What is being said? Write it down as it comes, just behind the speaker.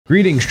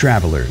Greetings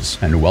travelers,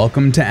 and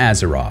welcome to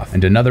Azeroth,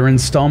 and another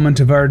installment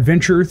of our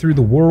adventure through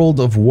the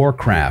world of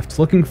Warcraft,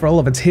 looking for all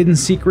of its hidden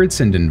secrets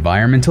and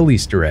environmental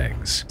Easter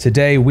eggs.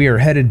 Today we are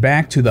headed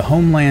back to the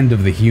homeland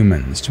of the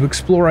humans to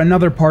explore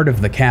another part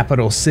of the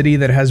capital city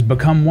that has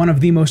become one of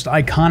the most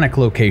iconic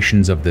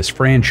locations of this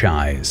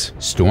franchise,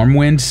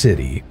 Stormwind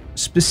City.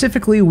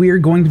 Specifically, we are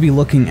going to be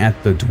looking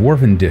at the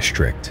Dwarven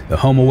District, the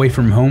home away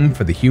from home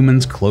for the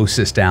humans'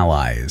 closest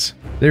allies.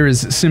 There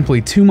is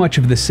simply too much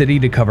of the city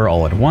to cover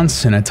all at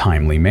once in a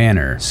timely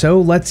manner,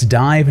 so let's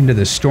dive into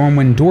the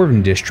Stormwind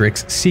Dwarven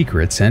District's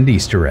secrets and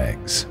Easter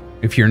eggs.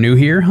 If you're new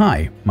here,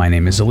 hi, my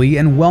name is Ali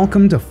and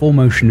welcome to Full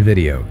Motion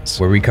Videos,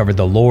 where we cover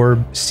the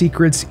lore,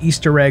 secrets,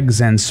 Easter eggs,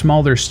 and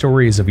smaller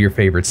stories of your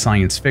favorite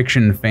science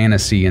fiction,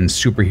 fantasy, and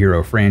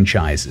superhero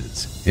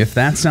franchises. If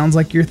that sounds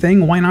like your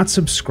thing, why not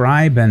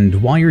subscribe,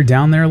 and while you're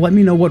down there, let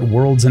me know what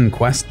worlds and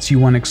quests you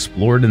want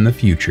explored in the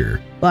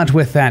future. But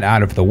with that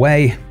out of the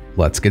way,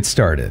 let's get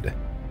started.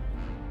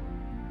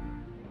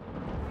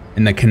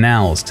 In the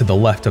canals to the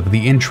left of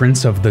the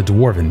entrance of the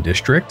Dwarven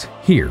District,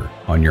 here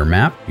on your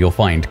map, you'll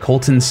find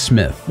Colton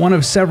Smith, one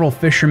of several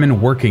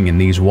fishermen working in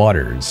these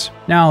waters.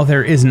 Now,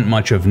 there isn't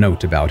much of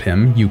note about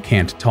him. You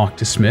can't talk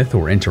to Smith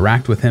or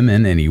interact with him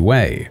in any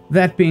way.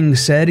 That being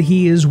said,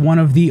 he is one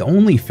of the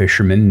only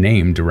fishermen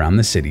named around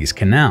the city's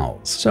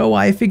canals, so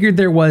I figured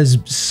there was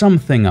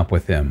something up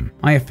with him.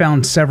 I have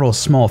found several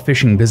small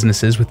fishing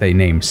businesses with a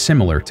name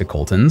similar to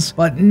Colton's,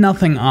 but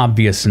nothing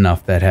obvious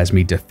enough that has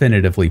me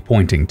definitively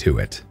pointing to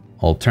it.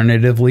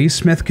 Alternatively,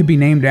 Smith could be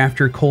named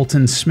after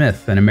Colton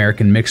Smith, an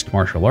American mixed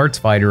martial arts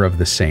fighter of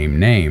the same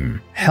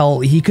name. Hell,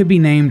 he could be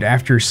named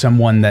after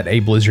someone that a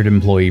Blizzard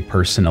employee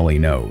personally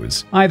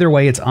knows. Either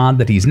way, it's odd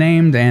that he's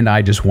named, and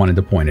I just wanted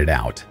to point it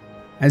out.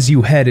 As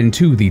you head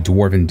into the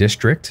Dwarven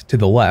District, to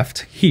the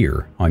left,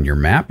 here on your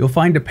map, you'll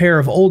find a pair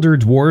of older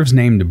dwarves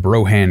named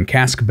Brohan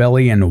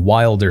Caskbelly and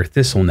Wilder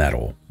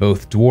Thistlenettle.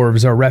 Both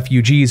dwarves are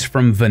refugees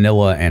from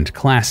Vanilla and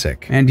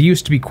Classic, and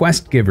used to be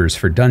quest givers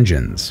for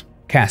dungeons.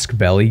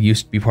 Caskbelly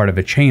used to be part of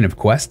a chain of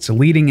quests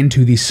leading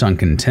into the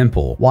Sunken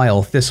Temple,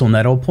 while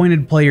Thistlenettle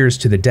pointed players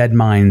to the Dead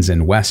Mines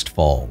in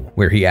Westfall,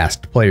 where he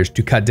asked players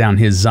to cut down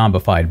his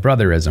zombified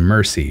brother as a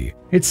mercy.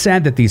 It's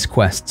sad that these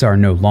quests are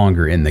no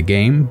longer in the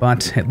game,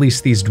 but at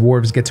least these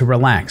dwarves get to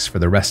relax for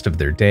the rest of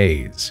their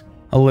days.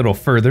 A little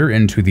further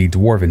into the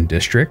Dwarven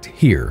District,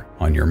 here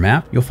on your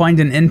map, you'll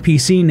find an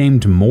NPC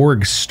named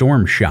Morg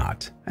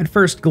Stormshot. At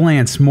first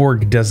glance,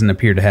 Morg doesn't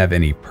appear to have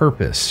any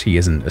purpose. He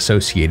isn't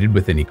associated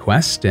with any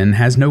quest and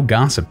has no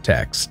gossip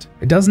text.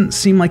 It doesn't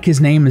seem like his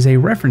name is a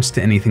reference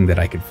to anything that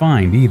I could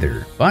find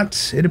either,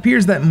 but it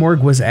appears that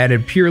Morg was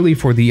added purely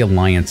for the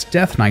Alliance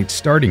Death Knight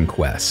starting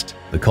quest.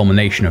 The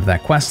culmination of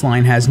that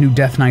questline has new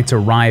Death Knights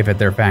arrive at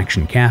their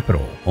faction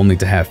capital, only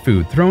to have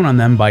food thrown on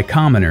them by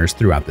commoners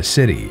throughout the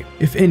city.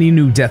 If any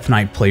new Death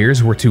Knight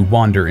players were to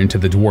wander into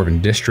the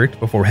Dwarven District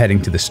before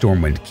heading to the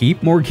Stormwind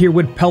Keep, Morg here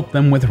would pelt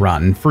them with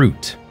rotten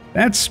fruit.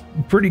 That's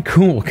pretty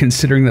cool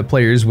considering that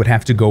players would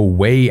have to go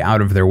way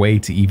out of their way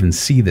to even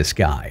see this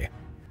guy.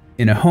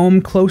 In a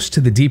home close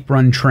to the Deep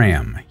Run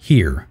Tram,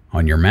 here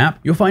on your map,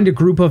 you'll find a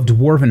group of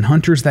dwarven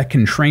hunters that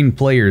can train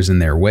players in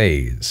their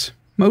ways.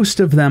 Most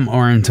of them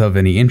aren't of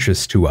any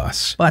interest to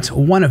us, but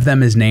one of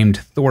them is named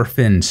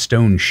Thorfinn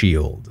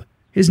Stoneshield.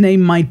 His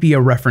name might be a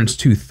reference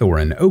to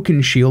Thorin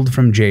Oakenshield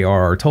from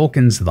J.R.R.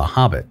 Tolkien's The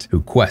Hobbit,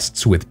 who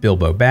quests with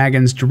Bilbo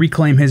Baggins to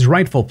reclaim his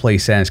rightful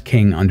place as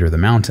king under the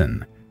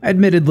mountain.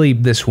 Admittedly,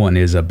 this one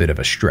is a bit of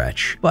a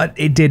stretch, but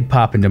it did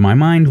pop into my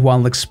mind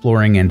while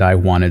exploring and I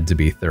wanted to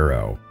be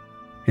thorough.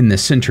 In the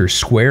center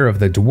square of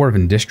the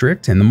Dwarven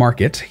District in the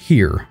market,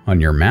 here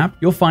on your map,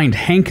 you'll find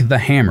Hank the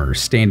Hammer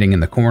standing in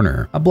the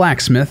corner, a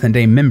blacksmith and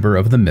a member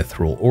of the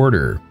Mithril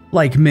Order.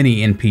 Like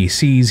many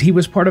NPCs, he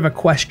was part of a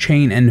quest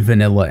chain in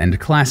Vanilla and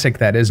Classic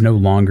that is no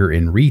longer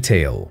in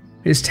retail.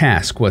 His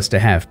task was to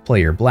have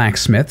player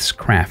blacksmiths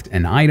craft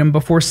an item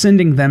before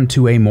sending them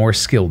to a more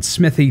skilled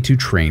smithy to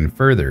train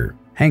further.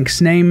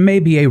 Hank's name may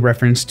be a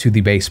reference to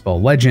the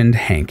baseball legend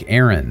Hank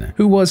Aaron,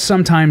 who was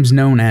sometimes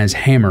known as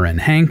Hammer and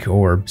Hank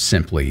or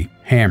simply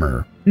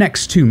Hammer.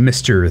 Next to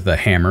Mr. the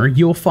Hammer,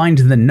 you'll find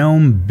the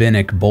gnome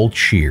Binnick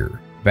Boltshear.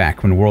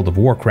 Back when World of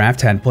Warcraft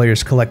had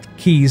players collect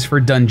keys for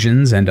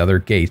dungeons and other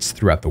gates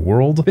throughout the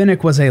world,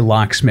 Binnick was a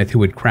locksmith who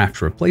would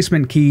craft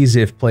replacement keys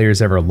if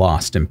players ever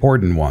lost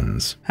important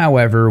ones.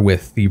 However,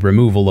 with the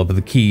removal of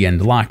the key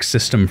and lock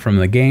system from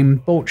the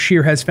game,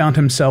 Boltshear has found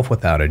himself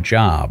without a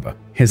job.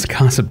 His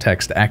gossip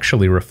text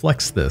actually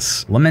reflects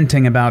this,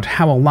 lamenting about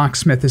how a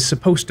locksmith is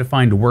supposed to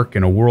find work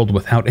in a world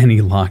without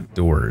any locked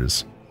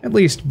doors. At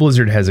least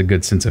Blizzard has a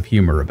good sense of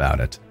humor about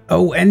it.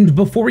 Oh, and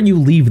before you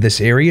leave this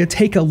area,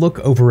 take a look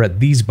over at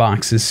these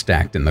boxes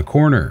stacked in the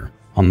corner.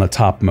 On the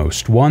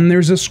topmost one,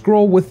 there's a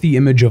scroll with the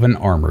image of an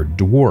armored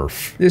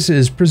dwarf. This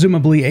is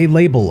presumably a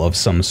label of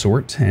some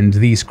sort, and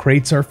these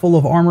crates are full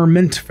of armor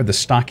meant for the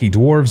stocky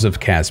dwarves of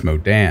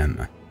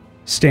Casmodan.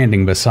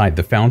 Standing beside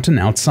the fountain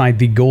outside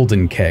the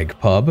Golden Keg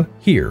pub,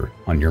 here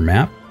on your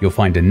map, you'll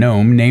find a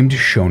gnome named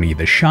Shoni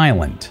the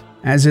Shylent.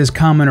 As is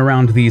common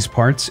around these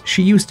parts,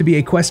 she used to be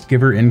a quest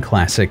giver in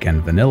Classic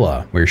and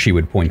Vanilla, where she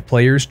would point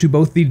players to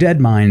both the Dead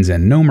Mines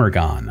and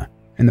Nomergon.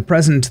 In the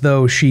present,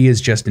 though, she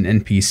is just an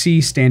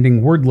NPC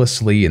standing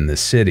wordlessly in the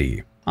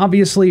city.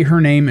 Obviously,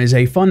 her name is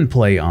a fun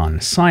play on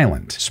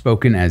silent,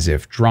 spoken as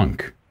if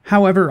drunk.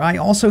 However, I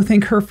also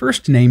think her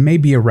first name may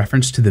be a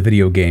reference to the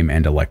video game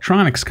and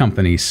electronics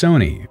company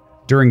Sony.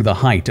 During the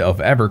height of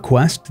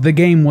EverQuest, the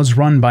game was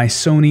run by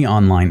Sony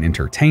Online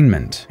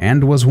Entertainment,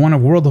 and was one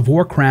of World of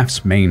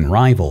Warcraft's main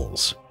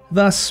rivals.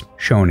 Thus,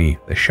 Shoni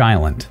the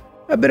Shylent.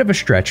 A bit of a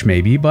stretch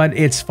maybe, but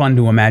it's fun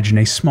to imagine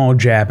a small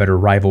jab at her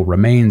rival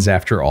remains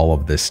after all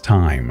of this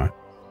time.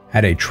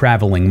 At a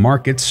traveling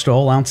market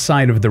stall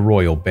outside of the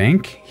Royal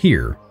Bank,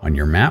 here, on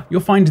your map, you'll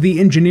find the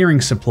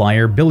engineering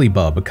supplier Billy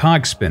Bob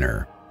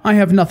Cogspinner. I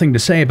have nothing to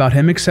say about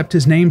him except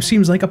his name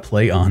seems like a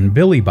play on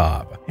Billy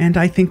Bob, and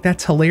I think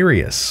that's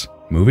hilarious.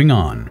 Moving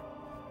on.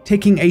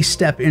 Taking a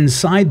step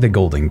inside the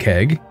Golden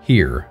Keg,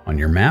 here on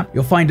your map,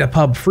 you'll find a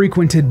pub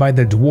frequented by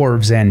the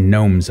dwarves and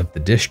gnomes of the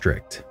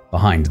district.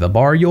 Behind the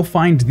bar, you'll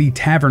find the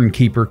tavern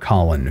keeper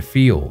Colin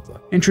Field.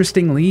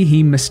 Interestingly,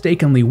 he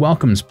mistakenly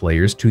welcomes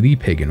players to the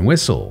Pig and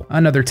Whistle,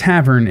 another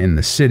tavern in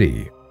the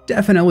city.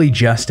 Definitely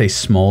just a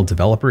small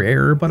developer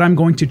error, but I'm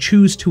going to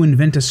choose to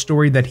invent a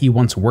story that he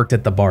once worked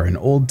at the bar in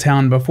Old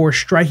Town before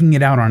striking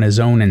it out on his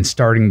own and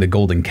starting the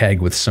Golden Keg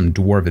with some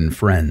dwarven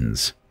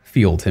friends.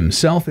 Field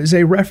himself is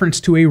a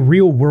reference to a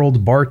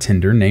real-world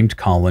bartender named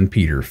Colin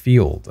Peter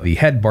Field, the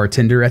head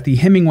bartender at the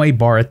Hemingway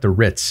Bar at the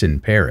Ritz in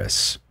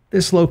Paris.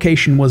 This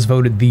location was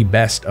voted the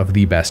best of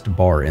the best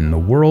bar in the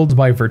world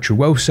by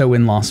Virtuoso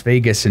in Las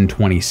Vegas in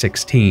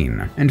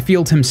 2016, and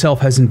Field himself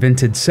has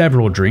invented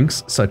several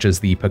drinks such as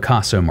the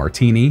Picasso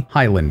Martini,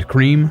 Highland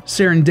Cream,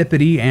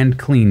 Serendipity, and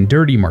Clean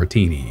Dirty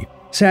Martini.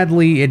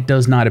 Sadly, it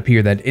does not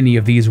appear that any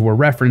of these were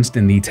referenced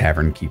in the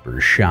Tavern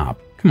Keeper's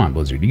shop. Come on,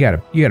 Blizzard, you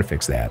gotta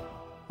fix that.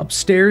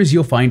 Upstairs,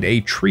 you'll find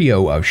a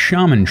trio of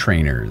shaman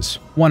trainers.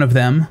 One of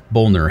them,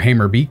 Bolner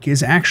Hammerbeak,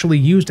 is actually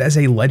used as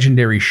a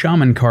legendary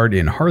shaman card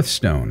in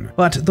Hearthstone,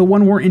 but the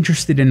one we're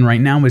interested in right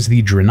now is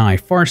the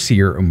Draenei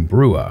Farseer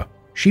Umbrua.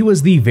 She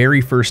was the very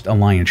first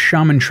Alliance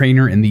shaman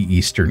trainer in the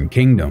Eastern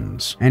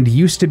Kingdoms, and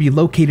used to be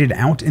located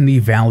out in the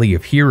Valley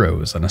of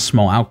Heroes on a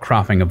small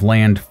outcropping of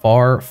land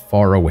far,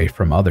 far away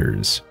from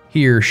others.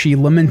 Here, she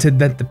lamented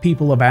that the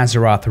people of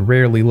Azeroth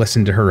rarely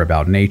listened to her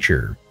about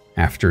nature.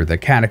 After the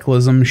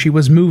Cataclysm, she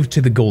was moved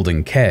to the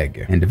Golden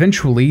Keg, and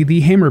eventually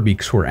the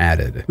Hammerbeaks were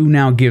added, who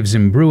now gives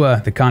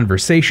Imbrua the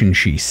conversation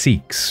she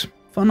seeks.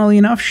 Funnily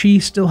enough, she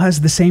still has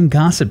the same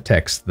gossip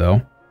text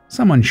though.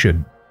 Someone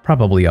should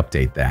probably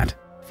update that.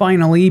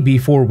 Finally,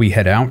 before we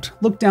head out,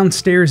 look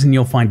downstairs and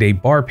you'll find a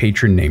bar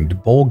patron named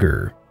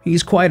Bolger.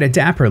 He's quite a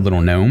dapper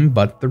little gnome,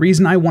 but the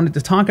reason I wanted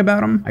to talk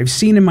about him, I've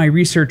seen in my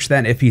research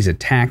that if he's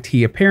attacked,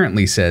 he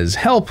apparently says,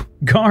 "Help!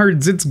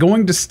 Guards, it's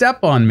going to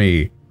step on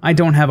me!" I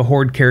don't have a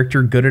Horde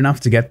character good enough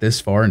to get this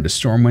far into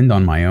Stormwind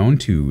on my own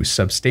to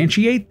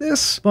substantiate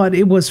this, but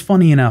it was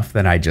funny enough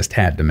that I just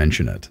had to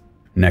mention it.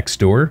 Next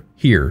door,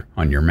 here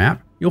on your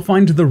map, you'll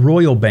find the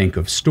Royal Bank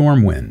of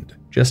Stormwind.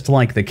 Just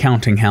like the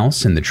Counting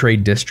House in the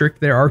Trade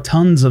District, there are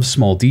tons of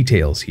small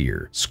details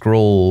here.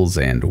 Scrolls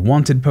and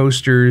wanted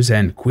posters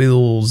and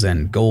quills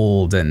and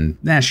gold, and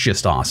that's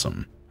just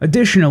awesome.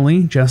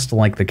 Additionally, just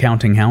like the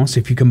Counting House,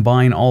 if you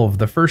combine all of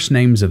the first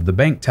names of the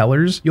bank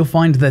tellers, you'll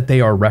find that they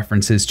are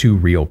references to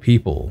real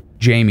people.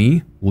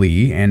 Jamie,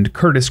 Lee, and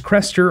Curtis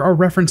Crester are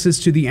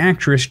references to the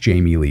actress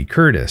Jamie Lee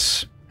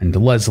Curtis. And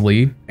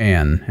Leslie,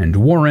 Anne, and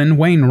Warren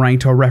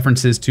Wainwright are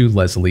references to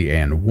Leslie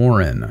Ann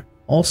Warren.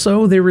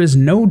 Also, there is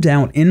no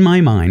doubt in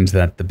my mind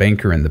that the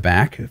banker in the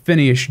back,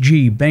 Phineas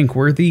G.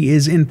 Bankworthy,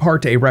 is in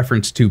part a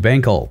reference to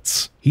bank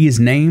alts. He is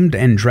named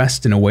and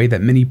dressed in a way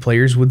that many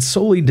players would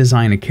solely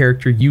design a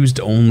character used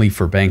only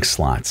for bank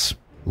slots.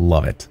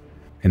 Love it.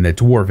 In the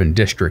Dwarven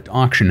District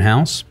auction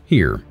house,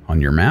 here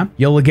on your map,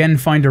 you'll again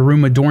find a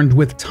room adorned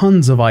with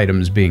tons of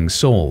items being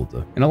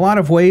sold. In a lot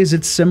of ways,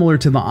 it's similar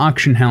to the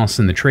auction house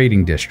in the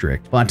Trading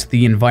District, but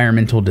the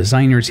environmental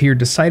designers here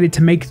decided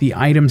to make the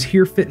items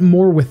here fit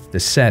more with the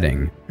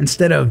setting.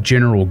 Instead of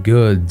general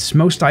goods,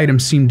 most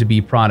items seem to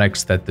be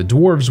products that the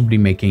dwarves would be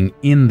making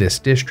in this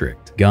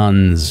district.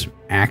 Guns,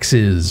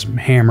 axes,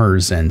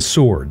 hammers, and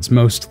swords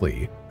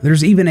mostly.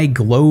 There's even a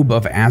globe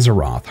of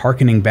Azeroth,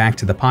 harkening back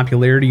to the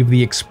popularity of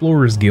the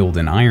Explorers Guild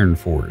in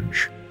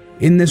Ironforge.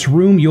 In this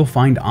room, you'll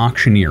find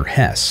auctioneer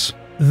Hess.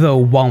 Though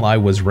while I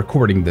was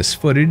recording this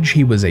footage,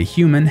 he was a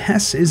human,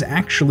 Hess is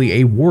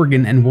actually a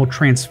worgen and will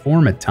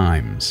transform at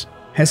times.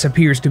 Hess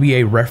appears to be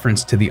a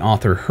reference to the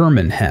author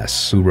Hermann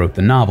Hesse, who wrote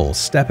the novel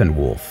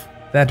Steppenwolf.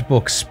 That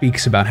book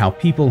speaks about how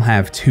people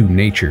have two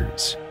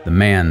natures, the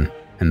man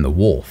and the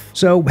wolf.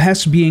 So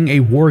Hess being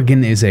a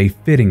worgen is a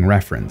fitting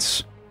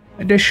reference.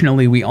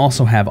 Additionally, we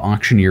also have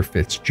auctioneer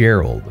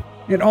Fitzgerald.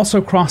 It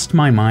also crossed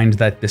my mind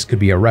that this could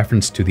be a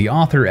reference to the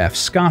author F.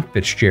 Scott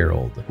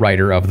Fitzgerald,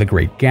 writer of The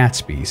Great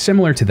Gatsby,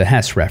 similar to the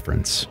Hess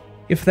reference.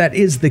 If that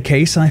is the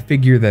case, I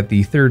figure that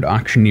the third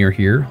auctioneer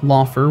here,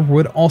 Laufer,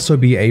 would also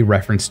be a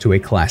reference to a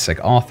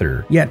classic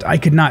author, yet I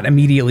could not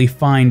immediately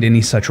find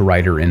any such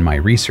writer in my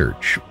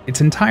research.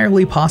 It's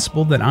entirely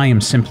possible that I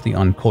am simply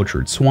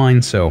uncultured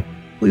swine, so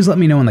please let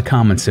me know in the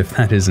comments if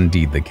that is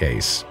indeed the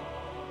case.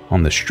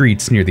 On the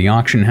streets near the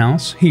auction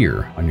house,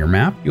 here on your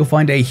map, you'll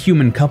find a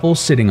human couple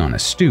sitting on a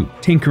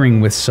stoop, tinkering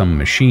with some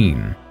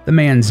machine. The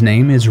man's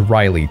name is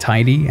Riley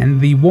Tidy,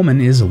 and the woman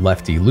is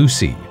Lefty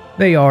Lucy.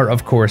 They are,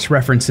 of course,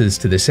 references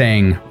to the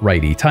saying,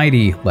 righty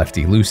tighty,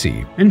 lefty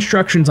loosey,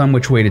 instructions on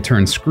which way to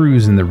turn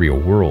screws in the real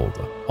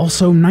world.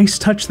 Also, nice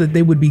touch that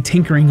they would be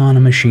tinkering on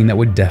a machine that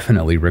would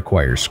definitely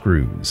require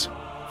screws.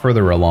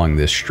 Further along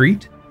this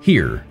street,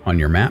 here on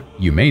your map,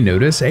 you may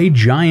notice a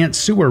giant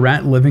sewer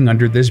rat living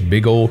under this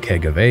big old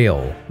keg of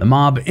ale. The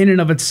mob in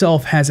and of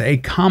itself has a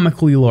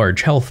comically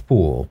large health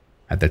pool.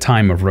 At the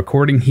time of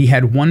recording, he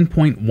had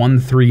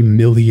 1.13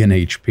 million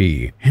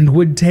HP and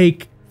would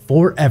take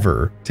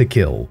forever to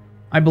kill.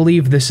 I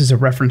believe this is a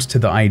reference to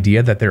the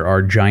idea that there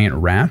are giant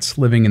rats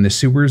living in the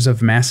sewers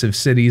of massive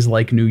cities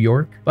like New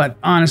York, but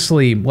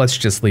honestly, let's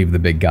just leave the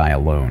big guy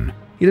alone.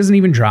 He doesn't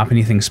even drop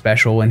anything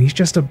special, and he's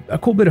just a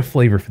cool bit of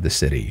flavor for the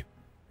city.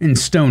 In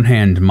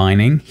Stonehand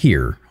Mining,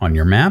 here on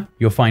your map,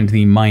 you'll find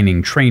the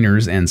mining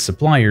trainers and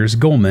suppliers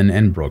Goldman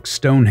and Brooks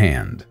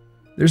Stonehand.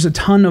 There's a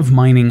ton of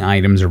mining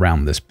items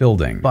around this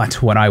building,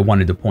 but what I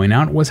wanted to point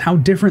out was how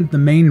different the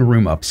main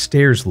room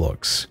upstairs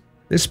looks.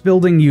 This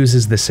building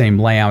uses the same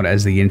layout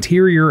as the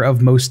interior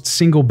of most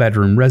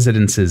single-bedroom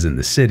residences in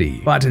the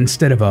city, but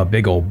instead of a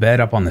big old bed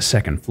up on the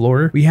second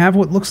floor, we have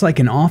what looks like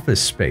an office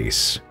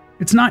space.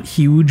 It's not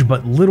huge,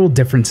 but little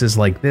differences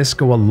like this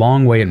go a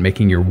long way at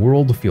making your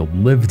world feel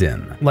lived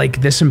in.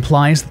 Like, this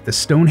implies that the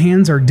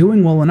Stonehands are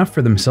doing well enough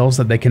for themselves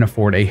that they can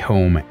afford a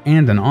home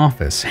and an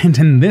office, and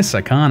in this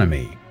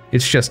economy,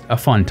 it's just a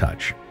fun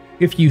touch.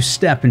 If you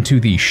step into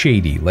the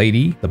Shady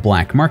Lady, the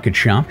black market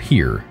shop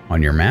here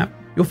on your map,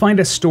 you'll find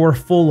a store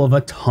full of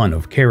a ton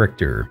of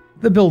character.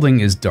 The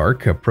building is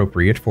dark,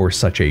 appropriate for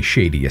such a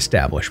shady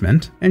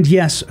establishment, and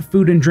yes,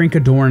 food and drink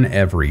adorn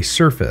every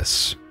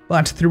surface.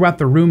 But throughout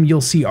the room you'll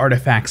see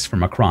artifacts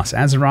from across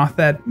Azeroth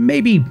that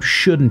maybe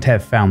shouldn't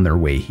have found their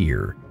way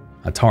here.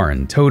 A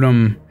Tauren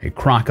totem, a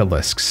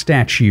crocolisk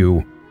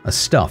statue, a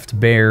stuffed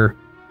bear,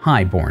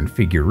 highborn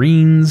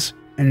figurines,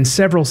 and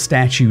several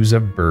statues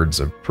of birds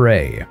of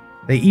prey.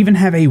 They even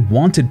have a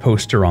wanted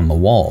poster on the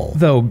wall,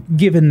 though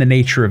given the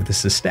nature of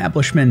this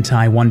establishment,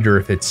 I wonder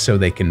if it's so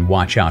they can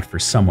watch out for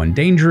someone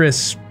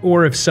dangerous,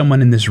 or if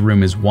someone in this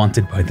room is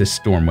wanted by the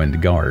Stormwind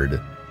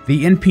Guard.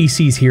 The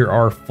NPCs here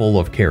are full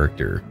of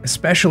character,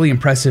 especially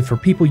impressive for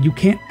people you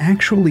can't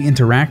actually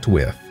interact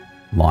with.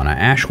 Lana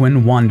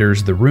Ashwin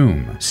wanders the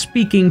room,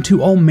 speaking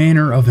to all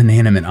manner of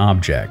inanimate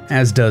objects,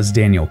 as does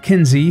Daniel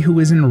Kinsey, who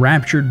is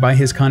enraptured by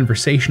his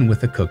conversation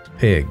with a cooked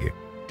pig.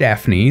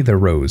 Daphne, the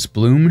Rose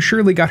Bloom,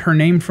 surely got her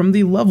name from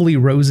the lovely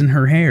rose in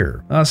her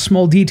hair, a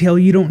small detail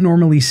you don't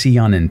normally see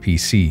on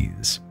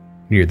NPCs.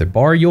 Near the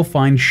bar you'll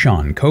find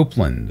Sean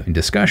Copeland, in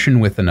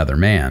discussion with another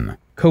man.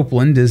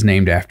 Copeland is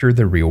named after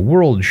the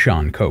real-world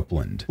Sean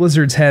Copeland,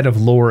 Blizzard's head of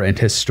lore and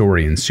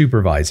historian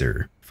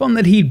supervisor. Fun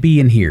that he'd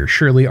be in here,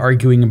 surely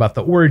arguing about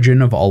the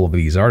origin of all of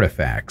these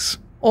artifacts.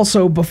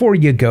 Also, before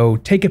you go,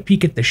 take a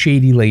peek at the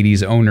Shady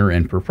Lady's owner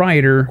and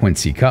proprietor,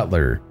 Quincy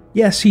Cutler.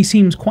 Yes, he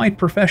seems quite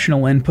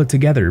professional and put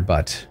together,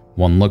 but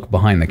one look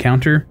behind the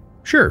counter?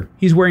 Sure,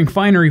 he's wearing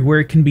finery where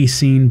it can be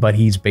seen, but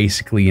he's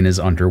basically in his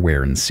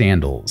underwear and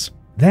sandals.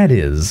 That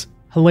is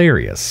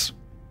hilarious.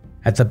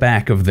 At the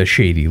back of the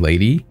Shady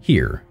Lady,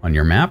 here on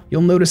your map,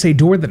 you'll notice a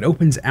door that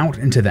opens out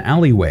into the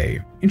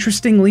alleyway.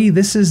 Interestingly,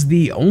 this is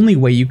the only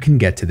way you can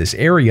get to this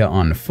area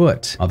on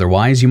foot,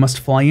 otherwise you must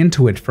fly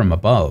into it from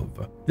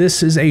above.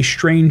 This is a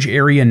strange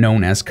area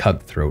known as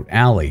Cutthroat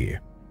Alley.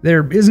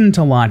 There isn't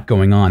a lot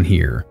going on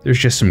here. There's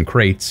just some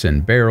crates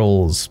and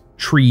barrels,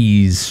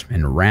 trees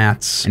and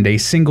rats, and a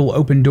single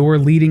open door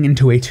leading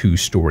into a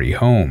two-story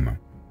home.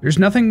 There's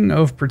nothing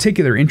of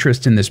particular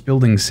interest in this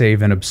building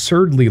save an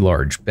absurdly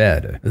large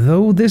bed,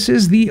 though this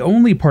is the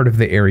only part of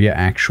the area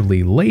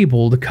actually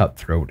labeled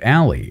Cutthroat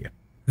Alley.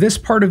 This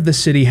part of the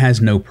city has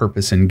no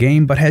purpose in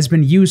game, but has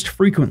been used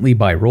frequently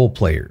by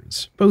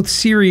roleplayers, both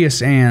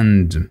serious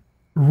and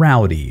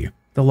rowdy.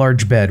 The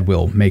large bed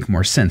will make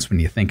more sense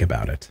when you think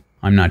about it.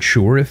 I'm not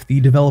sure if the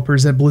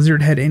developers at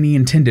Blizzard had any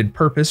intended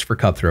purpose for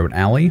Cutthroat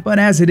Alley, but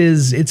as it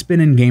is, it's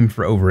been in-game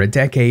for over a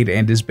decade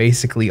and is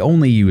basically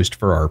only used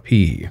for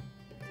RP.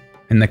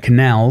 In the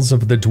canals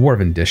of the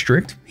Dwarven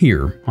District,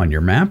 here on your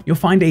map, you'll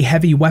find a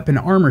heavy weapon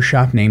armor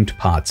shop named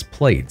Potts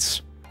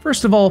Plates.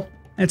 First of all,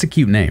 that's a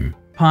cute name.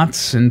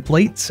 Pots and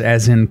plates,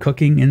 as in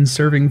cooking and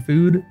serving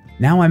food.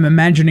 Now I'm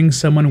imagining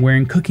someone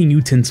wearing cooking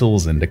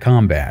utensils into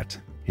combat.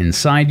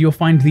 Inside, you'll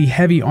find the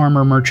heavy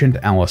armor merchant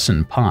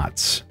Allison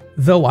Potts.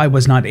 Though I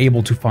was not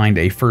able to find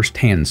a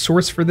first-hand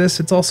source for this,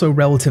 it's also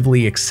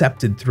relatively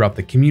accepted throughout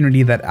the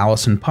community that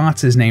Allison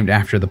Potts is named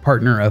after the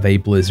partner of a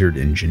Blizzard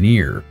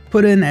engineer,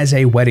 put in as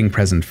a wedding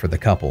present for the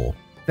couple.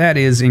 That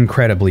is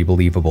incredibly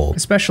believable,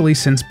 especially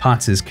since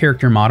Potts'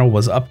 character model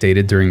was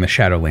updated during the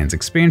Shadowlands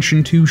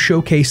expansion to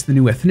showcase the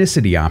new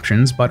ethnicity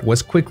options, but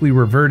was quickly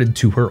reverted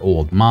to her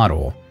old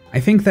model.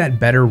 I think that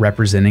better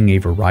representing a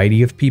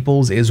variety of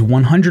peoples is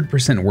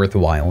 100%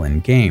 worthwhile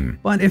in-game,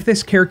 but if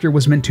this character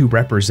was meant to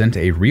represent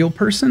a real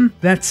person,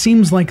 that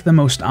seems like the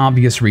most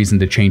obvious reason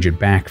to change it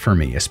back for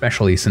me,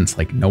 especially since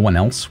no one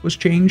else was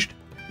changed.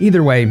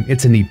 Either way,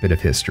 it's a neat bit of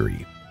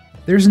history.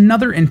 There's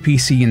another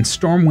NPC in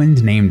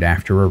Stormwind named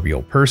after a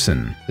real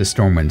person. The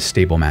Stormwind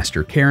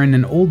stablemaster Karen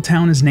in Old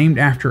Town is named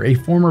after a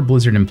former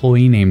Blizzard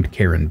employee named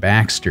Karen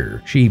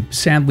Baxter. She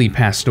sadly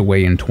passed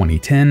away in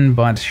 2010,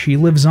 but she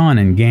lives on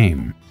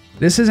in-game.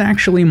 This is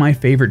actually my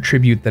favorite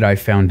tribute that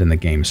I've found in the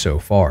game so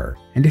far,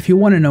 and if you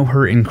want to know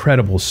her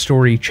incredible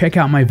story, check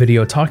out my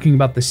video talking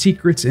about the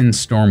secrets in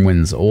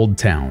Stormwind's Old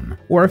Town.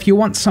 Or if you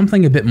want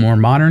something a bit more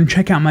modern,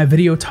 check out my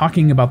video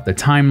talking about the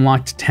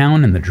time-locked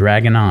town in the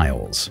Dragon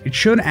Isles. It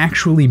should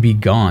actually be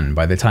gone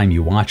by the time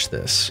you watch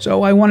this,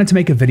 so I wanted to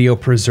make a video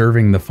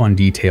preserving the fun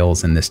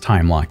details in this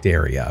time-locked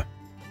area.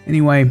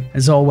 Anyway,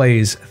 as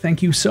always,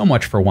 thank you so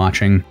much for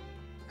watching,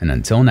 and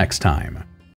until next time.